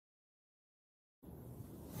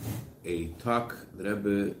a talk that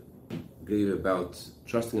Rebbe gave about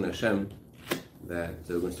trusting in Hashem that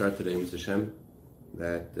we're going to start today with Hashem,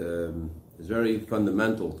 that is very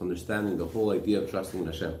fundamental to understanding the whole idea of trusting in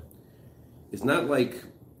Hashem. It's not like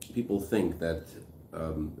people think that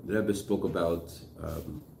the Rebbe spoke about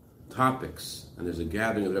topics, and there's a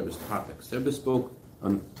gathering of Rebbe's topics. The Rebbe spoke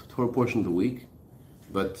on Torah portion of the week,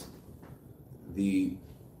 but the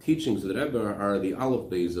teachings of the Rebbe are the Aleph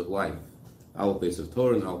Beis of life, Aleph Beis of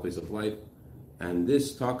Torah and Aleph Beis of life. And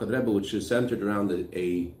this talk of the Rebbe, which is centered around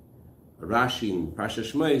a Rashi in Parsha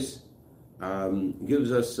Shmos,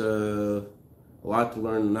 gives us a lot to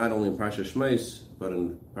learn, not only in Parsha Shmos, but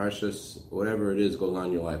in Parshas, whatever it is going on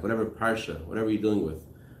in your life, whatever Parsha, whatever you're dealing with,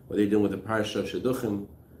 whether you're dealing with the Parsha of Shidduchim,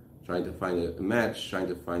 trying to find a match, trying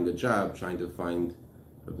to find a job, trying to find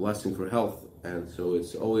a blessing for health. And so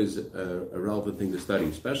it's always a relevant thing to study,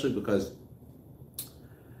 especially because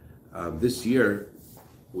this year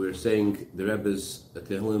we're saying the Rebbe's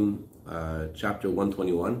Tehillim, chapter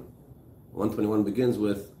 121. 121 begins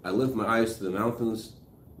with, I lift my eyes to the mountains,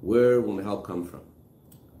 where will my help come from?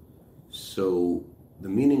 So the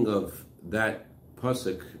meaning of that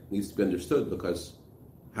pasuk needs to be understood, because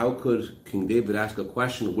how could King David ask a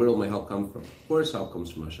question, where will my help come from? Of course help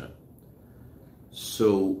comes from Hashem.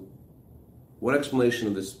 So one explanation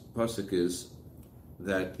of this pasuk is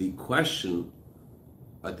that the question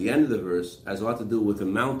at the end of the verse has a lot to do with the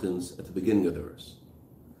mountains at the beginning of the verse.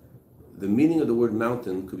 The meaning of the word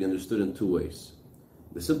mountain could be understood in two ways.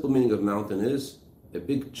 The simple meaning of mountain is a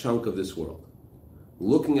big chunk of this world.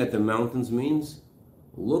 Looking at the mountains means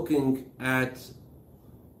looking at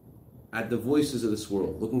the voices of this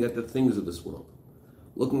world, looking at the things of this world,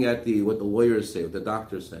 looking at what the lawyers say, what the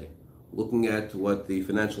doctors say, looking at what the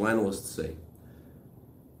financial analysts say.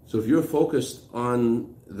 So if you're focused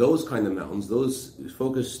on those kind of mountains, those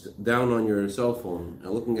focused down on your cell phone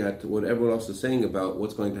and looking at what everyone else is saying about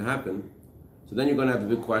what's going to happen, so then you're going to have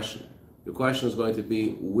a big question. Your question is going to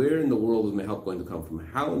be, where in the world is my help going to come from?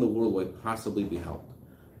 How in the world will I possibly be helped?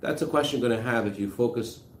 That's a question you're going to have if you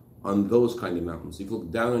focus on those kind of mountains. If you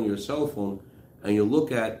look down on your cell phone and you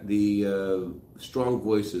look at the strong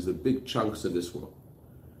voices, the big chunks of this world.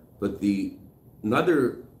 But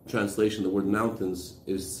another translation of the word mountains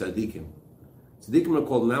is tzaddikim. Tzaddikim are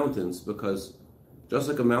called mountains because just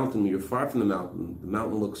like a mountain, when you're far from the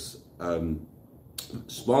mountain looks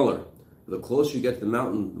smaller. The closer you get to the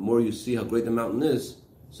mountain, the more you see how great the mountain is.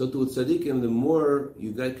 So to a tzaddikim, the more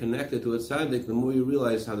you get connected to a tzaddik, the more you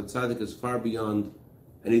realize how the tzaddik is far beyond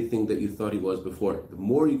anything that you thought he was before.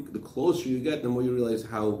 The closer you get, the more you realize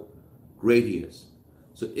how great he is.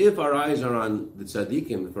 So if our eyes are on the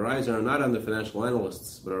tzaddikim, if our eyes are not on the financial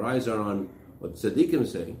analysts, but our eyes are on what the tzaddikim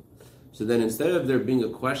say, so then instead of there being a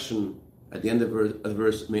question at the end of the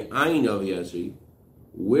verse, Me'ayin Yavi Ezri,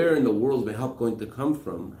 where in the world is my help going to come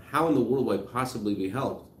from? How in the world will I possibly be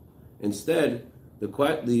helped? Instead,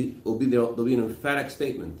 there'll be an emphatic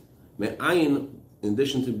statement. Me'ayin, in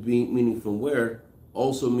addition to meaning from where,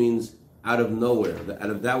 also means out of nowhere, out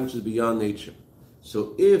of that which is beyond nature.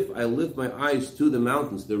 So if I lift my eyes to the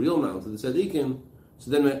mountains, the real mountains, the tzaddikim,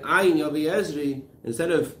 so then Me'ayin Yavi Ezri,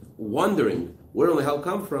 instead of wondering where will my help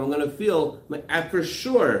come from, I'm going to feel for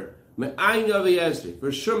sure, Me'ayin Yavi Ezri,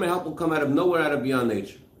 for sure my help will come out of nowhere, out of beyond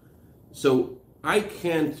nature. So I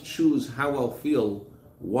can't choose how I'll feel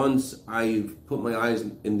once I've put my eyes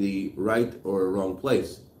in the right or wrong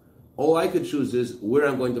place. All I could choose is where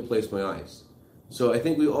I'm going to place my eyes. So I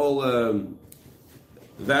think we all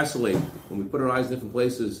vacillate when we put our eyes in different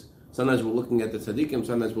places. Sometimes we're looking at the tzaddikim,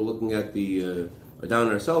 sometimes we're looking at down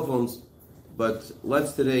on our cell phones. But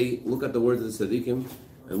let's today look at the words of the tzaddikim,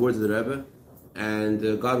 the words of the Rebbe,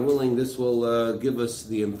 and God willing, this will give us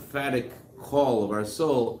the emphatic call of our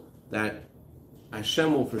soul that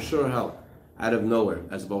Hashem will for sure help out of nowhere.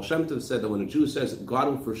 As Baal Shem Tov said, that when a Jew says God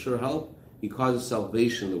will for sure help, he causes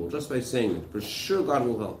salvation in the world, just by saying it. For sure God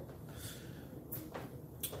will help.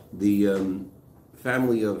 The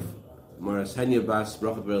family of Maras Henya Bas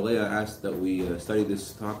Bracha Berleah asked that we study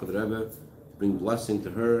this talk of the Rebbe, bring blessing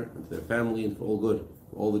to her and to their family and for all good,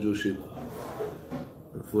 for all the Jewish people.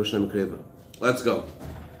 Let's go.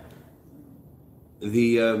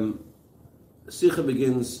 The Sikha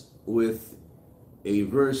begins with a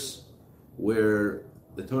verse where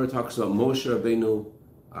the Torah talks about Moshe Rabbeinu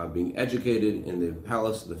being educated in the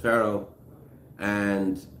palace of the Pharaoh,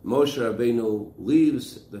 and Moshe Rabbeinu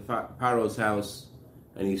leaves the Pharaoh's house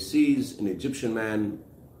and he sees an Egyptian man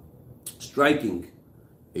striking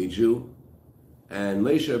a Jew, and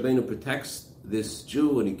Moshe Rabbeinu protects this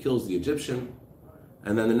Jew and he kills the Egyptian,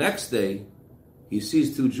 and then the next day he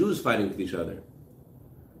sees two Jews fighting with each other,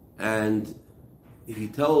 and he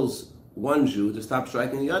tells one Jew to stop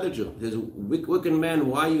striking the other Jew. He says, wicked man,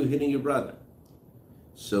 why are you hitting your brother?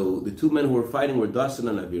 So the two men who were fighting were Dasan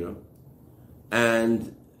and Aviram,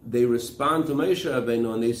 and they respond to Moshe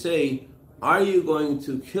Rabbeinu and they say, are you going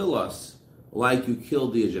to kill us like you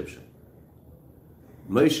killed the Egyptian?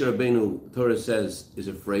 Moshe Rabbeinu, Torah says, is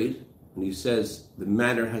afraid, and he says the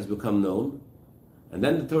matter has become known. And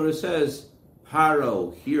then the Torah says,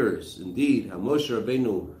 Paro hears indeed how Moshe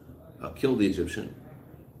Rabbeinu killed the Egyptian,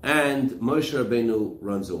 and Moshe Rabbeinu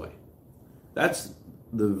runs away. That's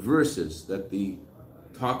the verses that the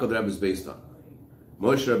talk of the Rebbe is based on.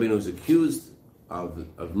 Moshe Rabbeinu is accused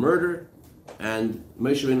of murder, and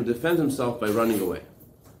Moshe Rabbeinu defends himself by running away.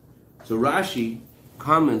 So Rashi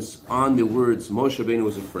comments on the words Moshe Rabbeinu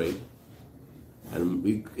was afraid,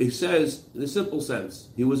 and he says, in a simple sense,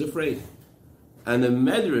 he was afraid. And the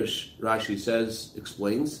Medrash, Rashi says,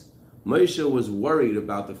 explains, Moshe was worried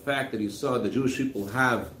about the fact that he saw the Jewish people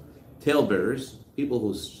have talebearers, people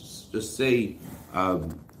who just say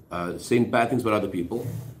saying bad things about other people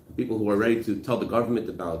who are ready to tell the government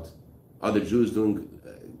about other Jews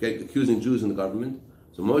accusing Jews in the government.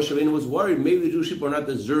 So Moshe Rabbeinu was worried maybe the Jewish people are not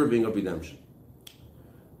deserving of redemption.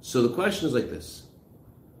 So the question is like this.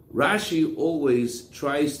 Rashi always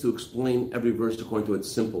tries to explain every verse according to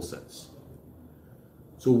its simple sense.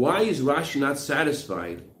 So why is Rashi not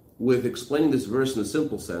satisfied with explaining this verse in a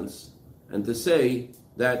simple sense and to say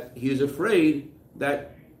that he is afraid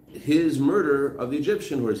that his murder of the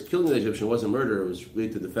Egyptian, or his killing the Egyptian, wasn't murder, it was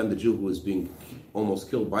really to defend the Jew who was being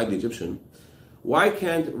almost killed by the Egyptian? Why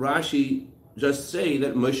can't Rashi just say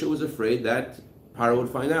that Moshe was afraid that Paro would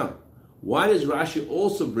find out? Why does Rashi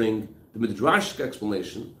also bring the Midrashic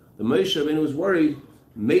explanation that Moshe Rabbeinu was worried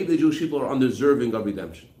maybe the Jewish people are undeserving of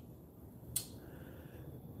redemption?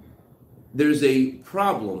 There's a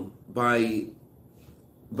problem by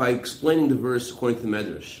explaining the verse according to the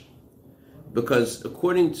Medrash. Because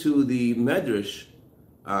according to the Medrash,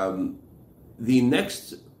 the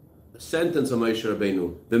next sentence of Moshe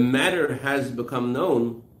Rabbeinu, the matter has become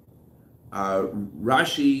known,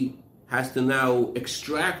 Rashi has to now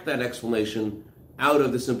extract that explanation out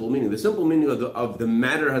of the simple meaning. The simple meaning of the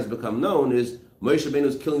matter has become known is Moshe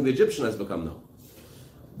Rabbeinu's killing the Egyptian has become known.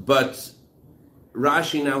 But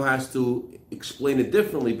Rashi now has to explain it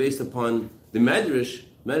differently based upon the Medrash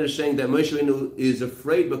saying that Moshe Rabbeinu is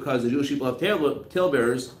afraid because the Jewish people have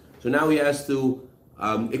talebearers. So now he has to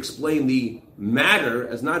explain the matter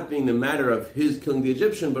as not being the matter of his killing the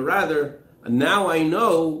Egyptian, but rather, now I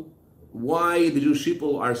know why the Jewish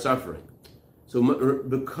people are suffering. So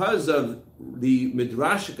because of the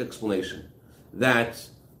Midrashic explanation that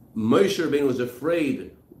Moshe Rabbeinu was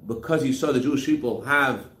afraid because he saw the Jewish people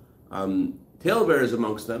have talebearers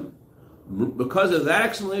amongst them, because of that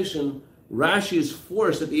explanation, Rashi is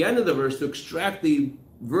forced at the end of the verse to extract the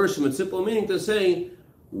verse from its simple meaning to say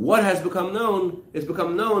what has become known. It's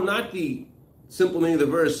become known not the simple meaning of the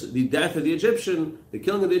verse, the death of the Egyptian, the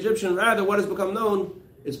killing of the Egyptian. Rather, what has become known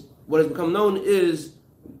is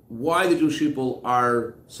why the Jewish people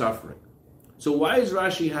are suffering. So why does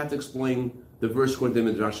Rashi have to explain the verse according to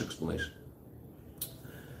the Midrash explanation?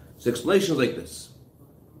 So explanation is like this.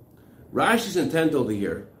 Rashi's intent over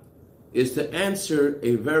here is to answer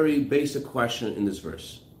a very basic question in this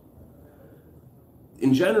verse.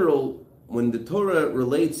 In general, when the Torah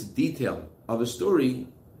relates detail of a story,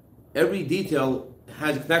 every detail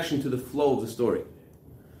has a connection to the flow of the story.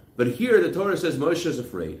 But here the Torah says Moshe is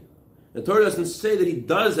afraid. The Torah doesn't say that he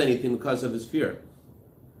does anything because of his fear.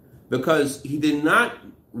 Because he did not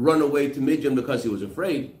run away to Midian because he was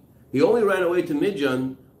afraid. He only ran away to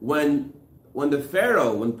Midian when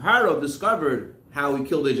Paro discovered how he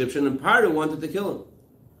killed the Egyptian, and Paro wanted to kill him.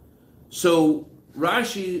 So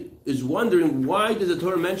Rashi is wondering, why does the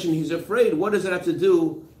Torah mention he's afraid? What does it have to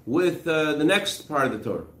do with the next part of the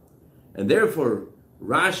Torah? And therefore,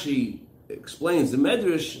 Rashi explains,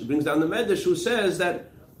 brings down the Medrash, who says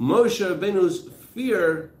that Moshe Rabbeinu's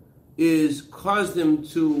fear is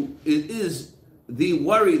the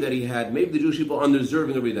worry that he had, maybe the Jewish people are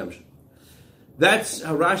undeserving of redemption. That's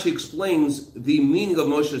how Rashi explains the meaning of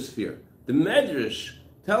Moshe's fear. The Medrash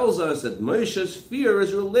tells us that Moshe's fear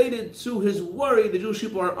is related to his worry the Jewish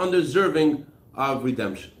people are undeserving of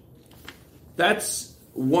redemption. That's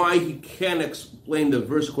why he can't explain the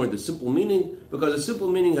verse according to simple meaning, because the simple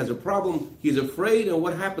meaning has a problem. He's afraid, and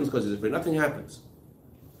what happens because he's afraid? Nothing happens.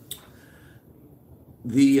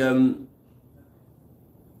 The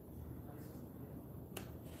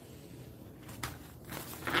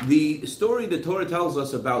story the Torah tells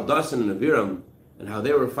us about Dasan and Aviram and how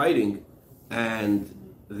they were fighting, and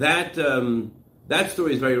that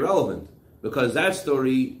story is very relevant because that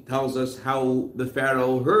story tells us how the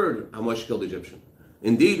Pharaoh heard how Moshe killed the Egyptian.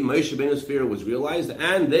 Indeed, Moshe Rabbeinu's fear was realized,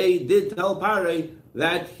 and they did tell Pare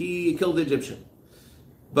that he killed the Egyptian.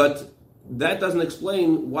 But that doesn't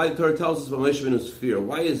explain why the Torah tells us about Moshe Rabbeinu's fear.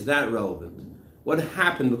 Why is that relevant? What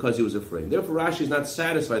happened because he was afraid? Therefore, Rashi is not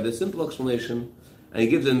satisfied with the simple explanation, and he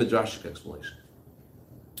gives a midrashic explanation.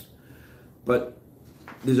 But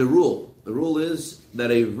there's a rule. The rule is that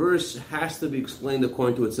a verse has to be explained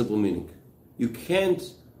according to its simple meaning. You can't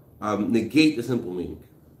negate the simple meaning.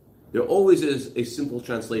 There always is a simple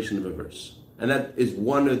translation of a verse. And that is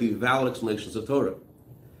one of the valid explanations of Torah.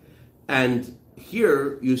 And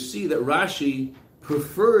here you see that Rashi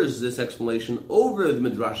prefers this explanation over the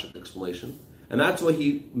midrashic explanation. And that's why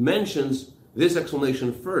he mentions this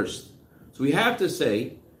explanation first. So we have to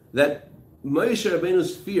say that Moshe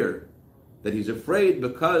Rabbeinu's fear, that he's afraid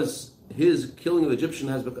because his killing of the Egyptian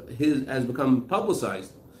has become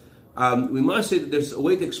publicized, we must say that there's a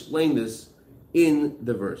way to explain this in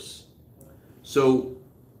the verse. So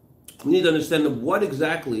we need to understand what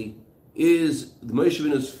exactly is the Moshe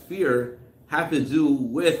Rabbeinu's fear have to do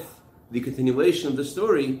with the continuation of the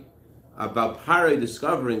story about Pare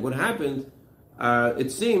discovering what happened.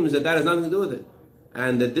 It seems that has nothing to do with it,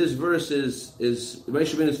 and that this verse is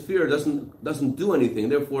Moshe Rabbeinu's fear doesn't do anything.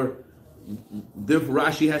 Therefore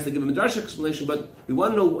Rashi has to give a midrashic explanation. But we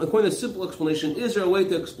want to know, according to the simple explanation, is there a way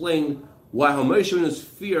to explain why Moshe Rabbeinu's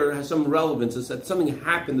fear has some relevance? Is that something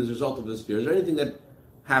happened as a result of this fear? Is there anything that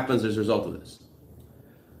happens as a result of this?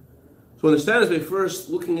 So understand this by first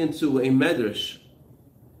looking into a medrash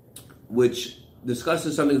which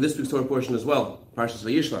discusses something in this week's Torah portion as well, Parshas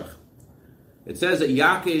Vayishlach. It says that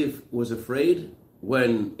Yaakov was afraid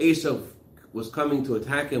when Esav was coming to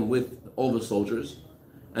attack him with all the soldiers,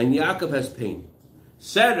 and Yaakov has pain.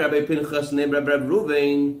 Said Rabbi Pinchas named Rabbi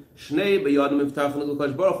Ruvain, Shnei Beyadim Miftachim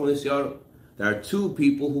L'Kodesh Baruch Hu Nisyar. There are two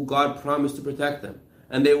people who God promised to protect them,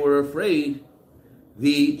 and they were afraid.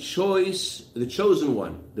 The chosen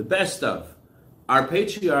one, the best of our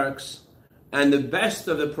patriarchs, and the best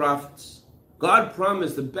of the prophets. God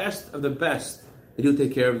promised the best of the best that He would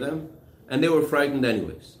take care of them, and they were frightened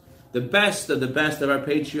anyways. The best of our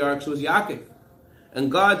patriarchs was Yaakov. And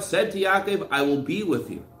God said to Yaakov, I will be with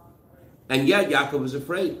you. And yet Yaakov was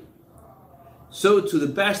afraid. So to the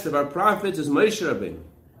best of our prophets is Moshe Rabbeinu.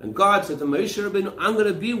 And God said to Moshe Rabbeinu, I'm going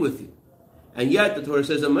to be with you. And yet the Torah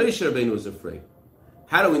says that Moshe Rabbeinu was afraid.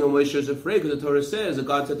 How do we know Moshe is afraid? Because the Torah says that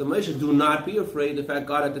God said to Moshe, do not be afraid. In fact,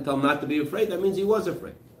 God had to tell him not to be afraid. That means he was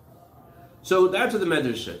afraid. So that's what the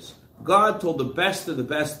Medrash says. God told the best of the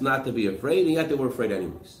best not to be afraid, and yet they were afraid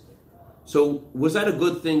anyways. So was that a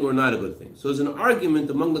good thing or not a good thing? So there's an argument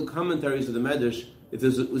among the commentaries of the Medrash if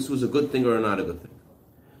this was a good thing or not a good thing.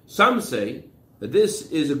 Some say that this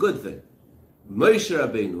is a good thing. Moshe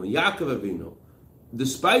Rabbeinu and Yaakov Avinu,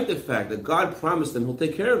 despite the fact that God promised them He'll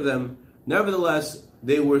take care of them, nevertheless,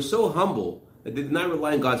 they were so humble that they did not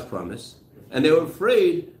rely on God's promise, and they were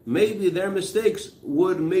afraid maybe their mistakes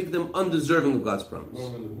would make them undeserving of God's promise. No,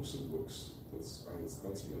 in the Muslim books,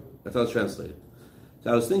 that's how it's translated.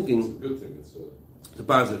 So I was thinking, it's a good thing. It's a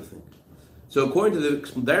positive thing. So according to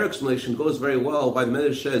their explanation, goes very well why the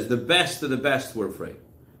Medrash says the best of the best were afraid.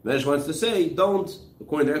 The Medrash wants to say,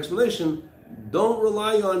 according to their explanation, don't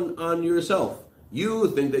rely on yourself. You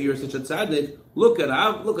think that you're such a tzaddik. Look at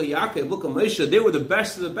Yaakov, look at Moshe. They were the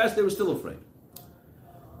best of the best. They were still afraid.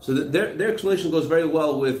 So their explanation goes very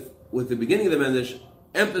well with the beginning of the Medrash,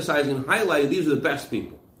 emphasizing and highlighting these are the best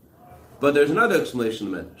people. But there's another explanation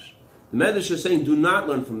of the Medrash. The Medrash is saying, do not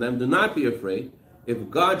learn from them. Do not be afraid. If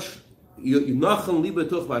God, a Jew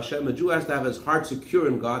has to have his heart secure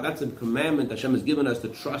in God. That's a commandment Hashem has given us to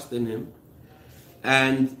trust in Him.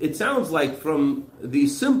 And it sounds like from the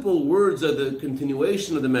simple words of the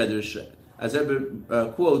continuation of the Medrash, as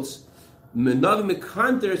Rebbe quotes, "Menavi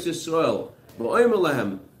mekanteres Yisrael,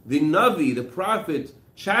 the Navi, the prophet,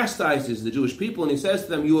 chastises the Jewish people, and he says to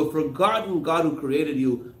them, you have forgotten God who created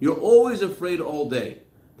you. You're always afraid all day.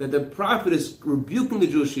 That the prophet is rebuking the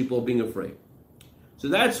Jewish people of being afraid. So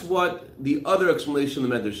that's what the other explanation of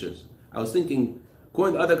the Medrash is. I was thinking,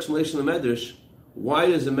 according to the other explanation of the Medrash, why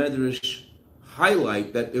does the Medrash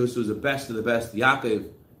highlight that it was the best of the best Yaakov,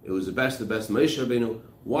 it was the best of the best Moshe Rabbeinu?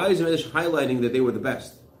 Why is the Medrash highlighting that they were the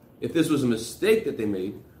best? If this was a mistake that they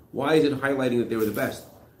made, why is it highlighting that they were the best?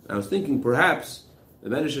 And I was thinking, perhaps the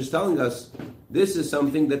Medrash is telling us this is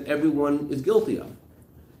something that everyone is guilty of.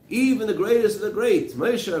 Even the greatest of the great,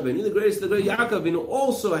 Moshe Rabbeinu, even the greatest of the great, Yaakov Avinu,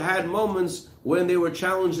 also had moments when they were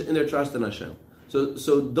challenged in their trust in Hashem.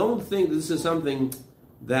 So don't think this is something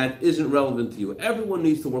that isn't relevant to you. Everyone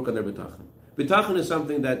needs to work on their bitachon. Bitachon is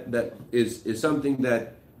something that is something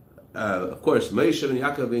that Of course, Moshe and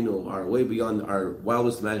Yaakov Avinu are way beyond our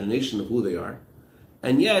wildest imagination of who they are.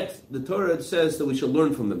 And yet, the Torah says that we should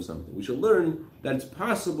learn from them something. We should learn that it's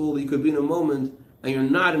possible that you could be in a moment and you're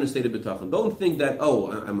not in a state of bitachon. Don't think that,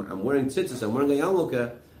 I'm wearing tzitzis, I'm wearing a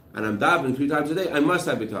yarmulke, and I'm davening 3 times a day, I must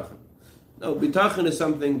have bitachon. No, bitachon is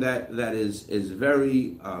something that is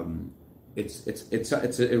very,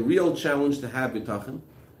 it's a real challenge to have bitachon.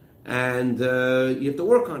 And you have to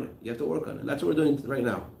work on it. You have to work on it. That's what we're doing right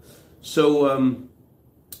now. So,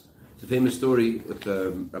 it's a famous story with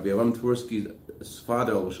Rabbi Avraham Twersky's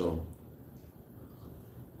father, Al Shalom.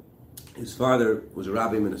 His father was a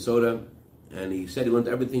rabbi in Minnesota, and he said he learned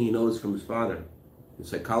everything he knows from his father in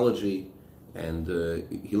psychology, and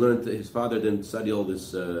he learned that his father didn't study all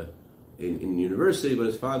this in university, but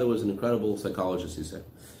his father was an incredible psychologist, he said.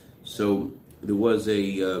 So there was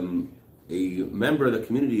a member of the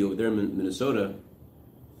community over there in Minnesota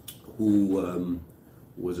who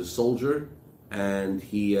was a soldier, and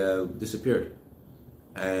he disappeared.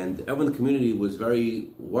 And everyone in the community was very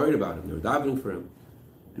worried about him. They were davening for him.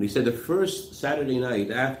 And he said the first Saturday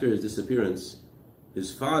night after his disappearance,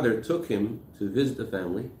 his father took him to visit the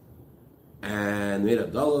family and made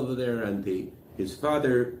Abdullah over there. And his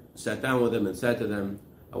father sat down with him and said to them,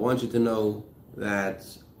 I want you to know that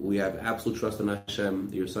we have absolute trust in Hashem.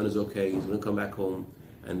 Your son is okay. He's going to come back home,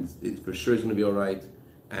 and for sure he's going to be all right.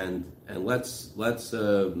 And let's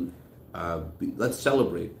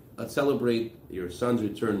celebrate. Let's celebrate your son's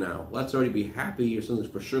return now. Let's already be happy. Your son's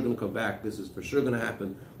for sure going to come back. This is for sure going to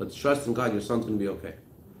happen. Let's trust in God. Your son's going to be okay.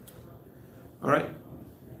 All right.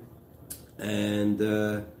 And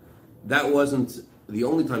that wasn't the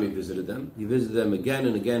only time he visited them. He visited them again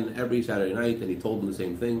and again every Saturday night, and he told them the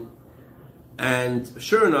same thing. And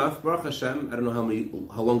sure enough, Baruch Hashem, I don't know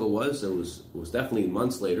how long it was definitely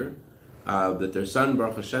months later, that their son,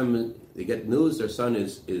 Baruch Hashem, they get news their son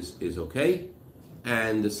is okay,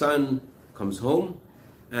 and the son comes home,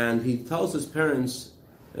 and he tells his parents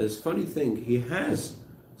this funny thing. He has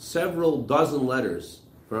several dozen letters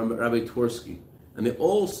from Rabbi Twersky, and they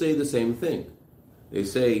all say the same thing. They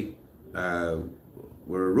say, we're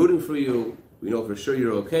rooting for you, we know for sure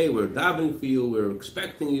you're okay, we're davening for you, we're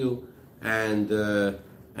expecting you, and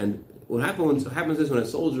what happens is when a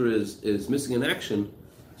soldier is missing in action,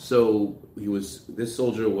 so this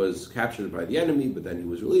soldier was captured by the enemy, but then he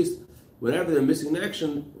was released. Whenever they're missing in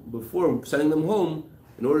action, before sending them home,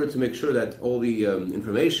 in order to make sure that all the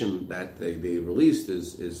information that they released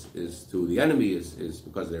is to the enemy, is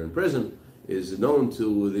because they're in prison, is known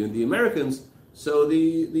to the Americans. So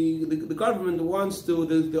the government wants to,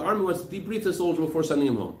 the army wants to debrief the soldier before sending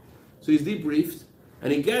him home. So he's debriefed,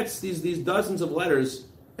 and he gets these dozens of letters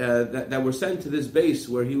that were sent to this base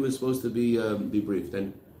where he was supposed to be debriefed.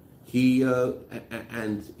 And he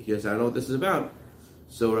says, I don't know what this is about.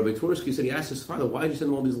 So Rabbi Twersky said, he asked his father, why did you send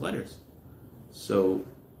him all these letters? So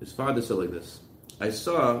his father said like this, I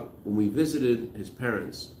saw when we visited his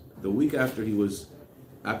parents the week after he was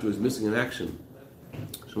missing in action,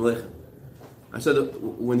 I said that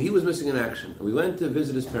when he was missing in action, and we went to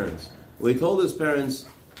visit his parents, we told his parents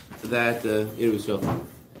that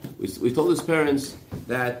we told his parents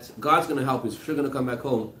that God's going to help, he's for sure going to come back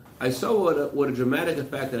home. I saw what a dramatic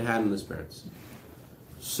effect it had on his parents.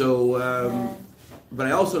 So, but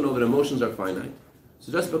I also know that emotions are finite.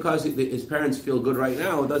 So just because his parents feel good right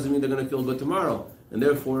now, it doesn't mean they're going to feel good tomorrow. And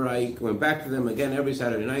therefore, I went back to them again every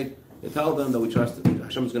Saturday night and tell them that we trust that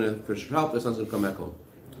Hashem's going to for sure help, their son's going to come back home.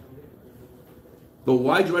 But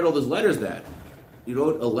why did you write all those letters, Dad? You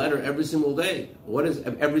wrote a letter every single day. What is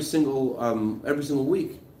every single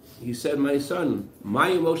week? He said, my son, my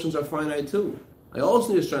emotions are finite too. I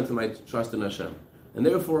also need to strengthen my trust in Hashem. And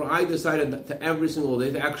therefore, I decided to every single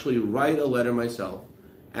day to actually write a letter myself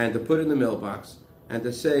and to put it in the mailbox and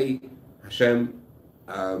to say, Hashem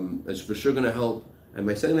is for sure going to help. And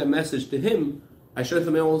by sending that message to him, I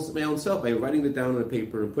strengthened my own self by writing it down on a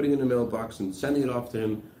paper and putting it in the mailbox and sending it off to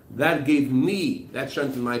him. That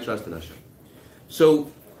strengthened my trust in Hashem.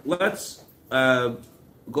 So let's go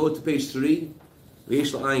to page 3,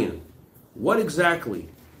 V'yesh La'ayin. What exactly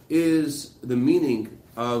is the meaning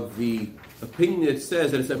of the opinion that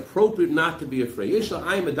says that it's appropriate not to be afraid?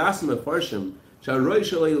 Why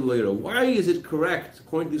is it correct,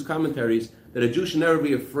 according to these commentaries, that a Jew should never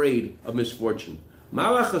be afraid of misfortune?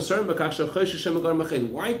 Why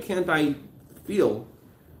can't I feel,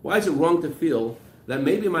 why is it wrong to feel that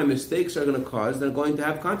maybe my mistakes are going to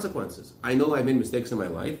have consequences? I know I've made mistakes in my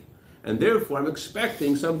life, and therefore I'm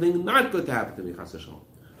expecting something not good to happen to me.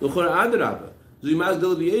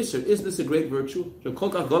 Isn't this a great virtue?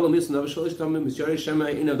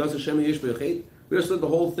 We understood the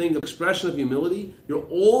whole thing, expression of humility. You're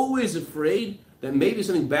always afraid that maybe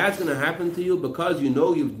something bad's going to happen to you because you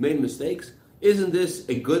know you've made mistakes. Isn't this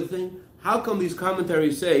a good thing? How come these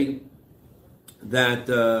commentaries say that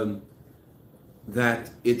Yaakov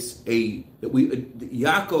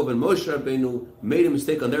and Moshe Rabbeinu made a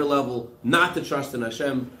mistake on their level, not to trust in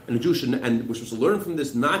Hashem, and the Jews should, and we're supposed to learn from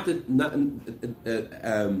this, not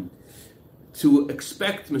to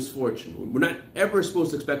expect misfortune. We're not ever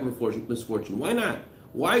supposed to expect misfortune. Why not?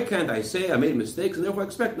 Why can't I say I made mistakes and therefore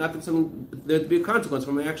expect not that there to be a consequence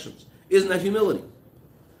for my actions? Isn't that humility?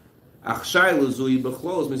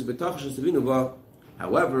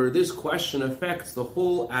 However, this question affects the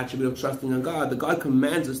whole attribute of trusting in God that God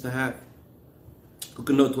commands us to have. Look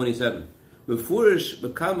at note 27.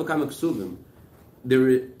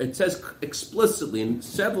 It says explicitly in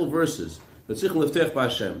several verses that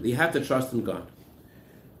you have to trust in God.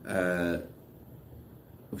 The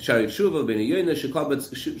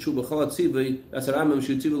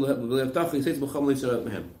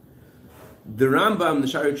Rambam, the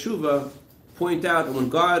Shari Tshuva, point out that when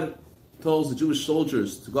God tells the Jewish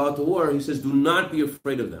soldiers to go out to war, he says, do not be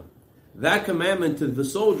afraid of them. That commandment to the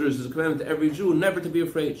soldiers is a commandment to every Jew, never to be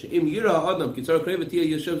afraid.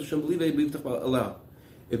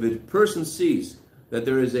 If a person sees that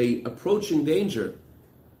there is a approaching danger,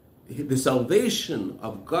 the salvation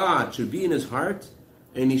of God should be in his heart,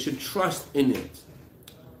 and he should trust in it.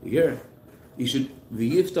 Here, he should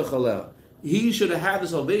he should have the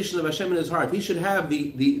salvation of Hashem in his heart. He should have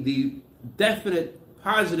the definite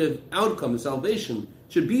positive outcome, the salvation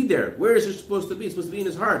should be there. Where is it supposed to be? It's supposed to be in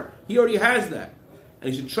his heart. He already has that.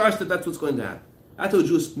 And he should trust that that's what's going to happen. That's how a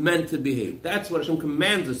Jew is meant to behave. That's what Hashem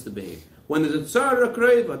commands us to behave. When there's a tsar or a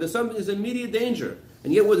kreva, there's something, there's immediate danger.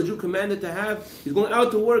 And yet what the Jew commanded to have, he's going out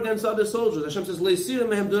to war against other soldiers. Hashem says, Le'isirim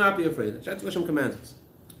mehem, do not be afraid. That's what Hashem commands us.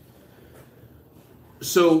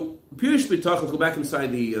 So, Pirush B'tach, let's go back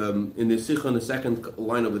inside the in the Sikha, in the second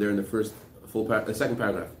line over there in the the second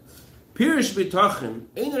paragraph.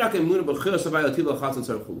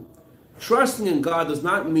 Trusting in God does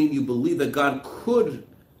not mean you believe that God could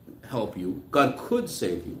help you, God could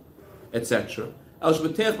save you, etc.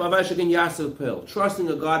 Trusting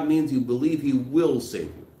in God means you believe He will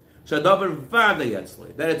save you.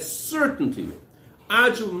 That it's certain to you.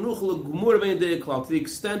 To the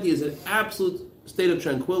extent He is in absolute state of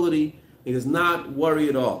tranquility, He does not worry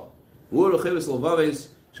at all. In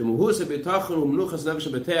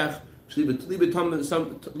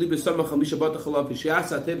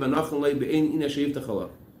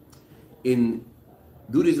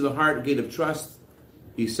Duties of the Heart, Gate of Trust,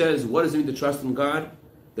 he says, what does it mean to trust in God?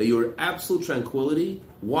 That you're in absolute tranquility.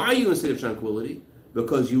 Why are you in a state of tranquility?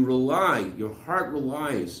 Because you rely, your heart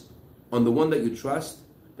relies on the one that you trust,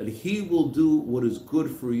 that He will do what is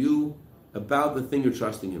good for you about the thing you're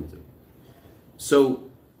trusting Him to.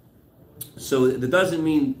 So it doesn't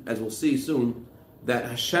mean, as we'll see soon, that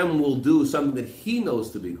Hashem will do something that He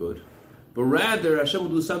knows to be good, but rather Hashem will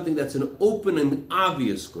do something that's an open and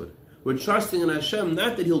obvious good. We're trusting in Hashem,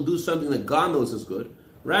 not that He'll do something that God knows is good,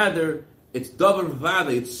 rather it's davar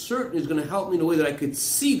vada, it's certain He's going to help me in a way that I could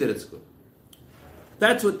see that it's good.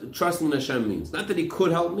 That's what trusting in Hashem means. Not that He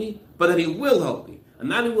could help me, but that He will help me. And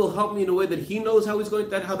not He will help me in a way that He knows how He's going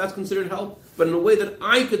to, how that's considered help, but in a way that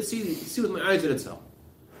I could see with my eyes that it's help.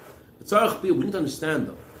 We need to understand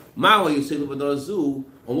though.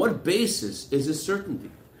 On what basis is this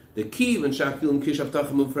certainty? The key when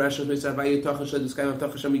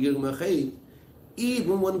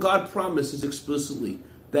even when God promises explicitly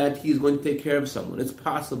that He's going to take care of someone, it's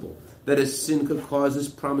possible that a sin could cause this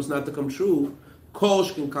promise not to come true. How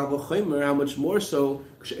much more so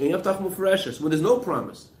when there's no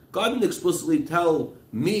promise? God didn't explicitly tell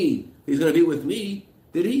me He's going to be with me,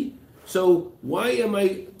 did He? So why am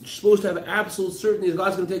I supposed to have absolute certainty that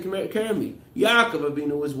God's going to take care of me? Yaakov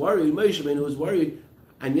Avinu was worried, Moshe Avinu was worried,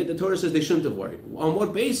 and yet the Torah says they shouldn't have worried. On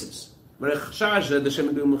what basis?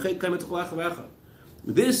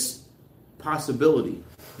 This possibility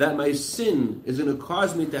that my sin is going to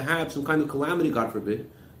cause me to have some kind of calamity, God forbid,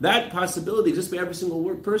 that possibility exists for every single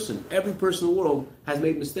person. Every person in the world has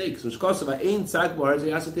made mistakes. Next column.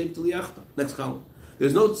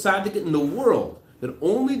 There's no tzaddik in the world that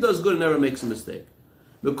only does good and never makes a mistake.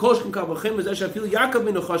 If Yaakov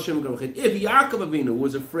Avinu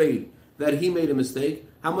was afraid that he made a mistake,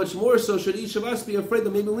 how much more so should each of us be afraid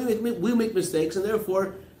that maybe we make mistakes, and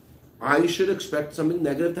therefore I should expect something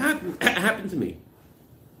negative to happen to me.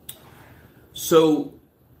 So,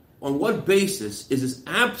 on what basis is this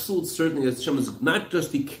absolute certainty that Hashem is not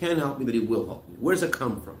just He can help me, but He will help me? Where does it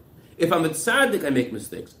come from? If I'm a tzaddik, I make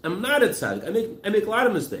mistakes. I'm not a tzaddik. I make a lot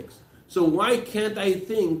of mistakes. So why can't I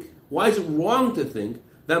think, why is it wrong to think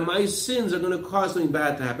that my sins are going to cause something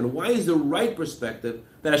bad to happen? Why is the right perspective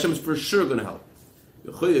that Hashem is for sure going to help?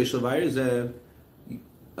 Okay,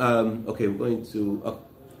 we're going to...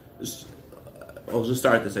 I'll just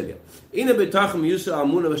start this idea. We have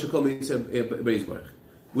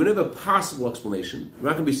a possible explanation. We're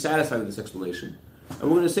not going to be satisfied with this explanation. And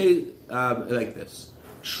we're going to say like this.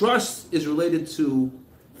 Trust is related to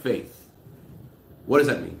faith. What does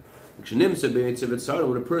that mean? When a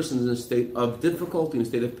person is in a state of difficulty, in a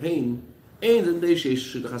state of pain, it's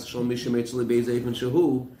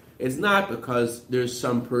not because there's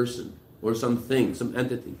some person or something, some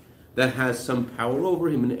entity that has some power over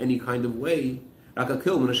him in any kind of way.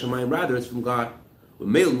 Rather, it's from God.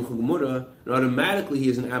 And automatically he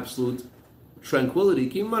is in absolute tranquility.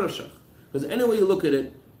 Because any way you look at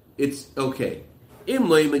it, it's okay. If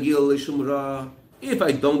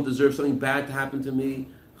I don't deserve something bad to happen to me,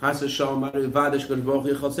 so certainly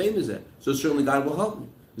God will help me.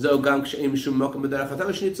 It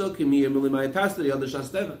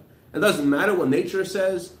doesn't matter what nature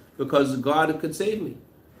says, because God could save me.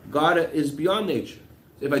 God is beyond nature.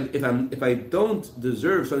 If I don't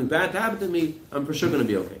deserve something bad to happen to me, I'm for sure going to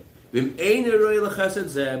be okay. But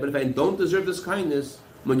if I don't deserve this kindness,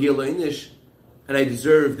 and I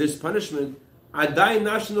deserve this punishment,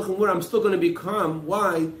 I'm still going to be calm.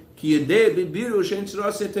 Why? It's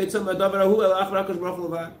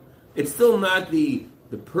still not the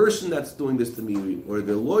person that's doing this to me, or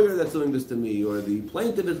the lawyer that's doing this to me, or the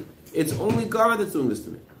plaintiff. It's only God that's doing this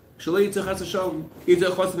to me.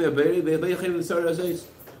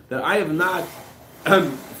 That I have not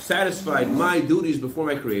satisfied my duties before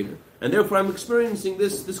my Creator, and therefore I'm experiencing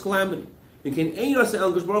this calamity.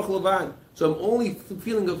 So I'm only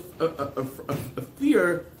feeling a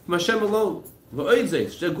fear from Hashem alone. And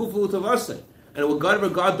whatever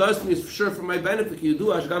God does to me is for sure for my benefit.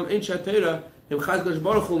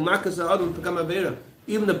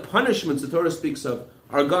 Even the punishments the Torah speaks of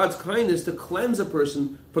are God's kindness to cleanse a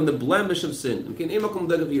person from the blemish of sin. So therefore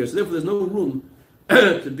there's no room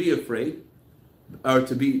to be afraid or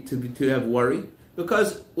to have worry,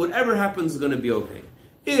 because whatever happens is going to be okay.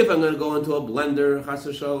 If I'm going to go into a blender, chas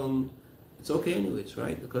v'shalom, it's okay anyways,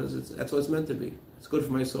 right? Because that's what it's meant to be. It's good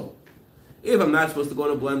for my soul. If I'm not supposed to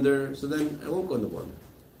go in a blender, so then I won't go in the blender.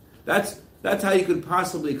 That's how you could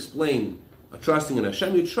possibly explain trusting in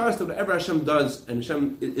Hashem. You trust that whatever Hashem does, and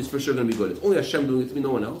Hashem is for sure going to be good. It's only Hashem doing it to me, no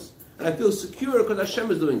one else. And I feel secure because Hashem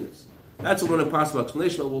is doing this. That's one possible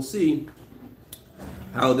explanation, but we'll see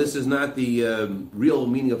how this is not the real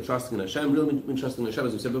meaning of trusting in Hashem. Real meaning of trusting in Hashem,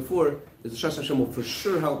 as we said before, is the trust Hashem will for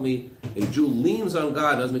sure help me. A Jew leans on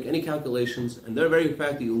God, doesn't make any calculations, and the very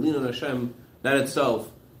fact that you lean on Hashem, that itself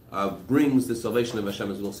brings the salvation of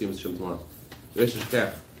Hashem, as we'll see with Hashem tomorrow.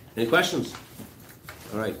 Any questions?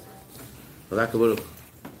 All right.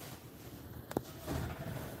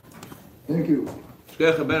 Thank you.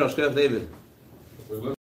 David.